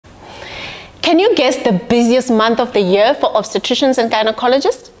Can you guess the busiest month of the year for obstetricians and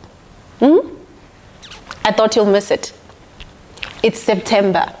gynecologists? I thought you'll miss it. It's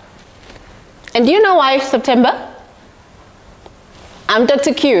September. And do you know why September? I'm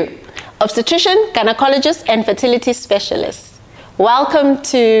Dr. Q, obstetrician, gynecologist, and fertility specialist. Welcome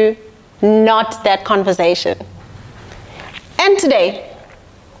to Not That Conversation. And today,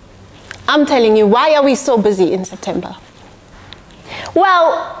 I'm telling you, why are we so busy in September?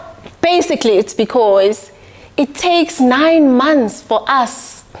 Well, basically, it's because it takes 9 months for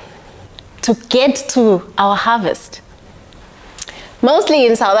us to get to our harvest. Mostly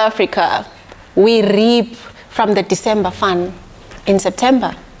in South Africa, we reap from the December fun in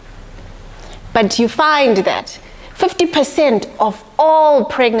September. But you find that 50% of all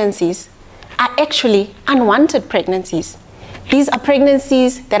pregnancies are actually unwanted pregnancies. These are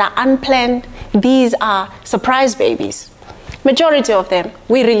pregnancies that are unplanned. These are surprise babies. Majority of them,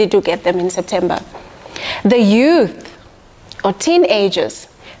 we really do get them in September. The youth or teenagers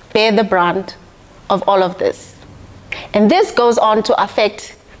bear the brunt of all of this. And this goes on to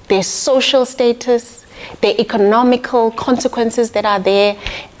affect their social status, their economical consequences that are there,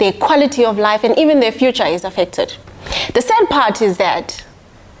 their quality of life, and even their future is affected. The sad part is that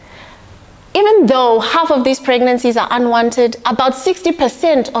even though half of these pregnancies are unwanted, about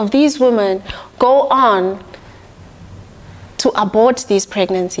 60% of these women go on to abort these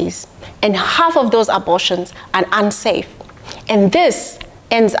pregnancies, and half of those abortions are unsafe. And this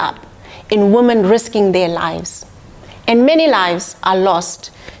ends up in women risking their lives. And many lives are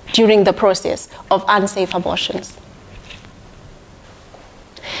lost during the process of unsafe abortions.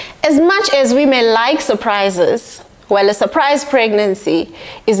 As much as we may like surprises, well, a surprise pregnancy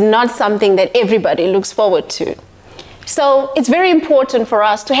is not something that everybody looks forward to. So it's very important for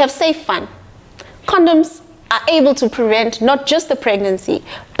us to have safe fun. Condoms are able to prevent not just the pregnancy,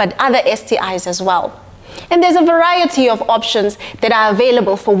 but other STIs as well. And there's a variety of options that are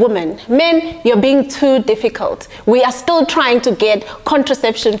available for women. Men, you're being too difficult. We are still trying to get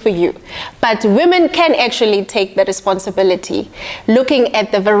contraception for you. But women can actually take the responsibility, looking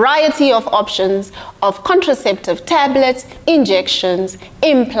at the variety of options of contraceptive tablets, injections,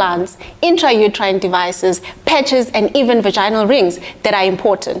 implants, intrauterine devices, patches, and even vaginal rings that are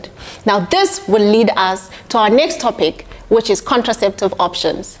important. Now, this will lead us to our next topic, which is contraceptive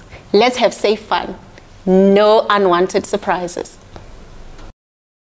options. Let's have safe fun. No unwanted surprises.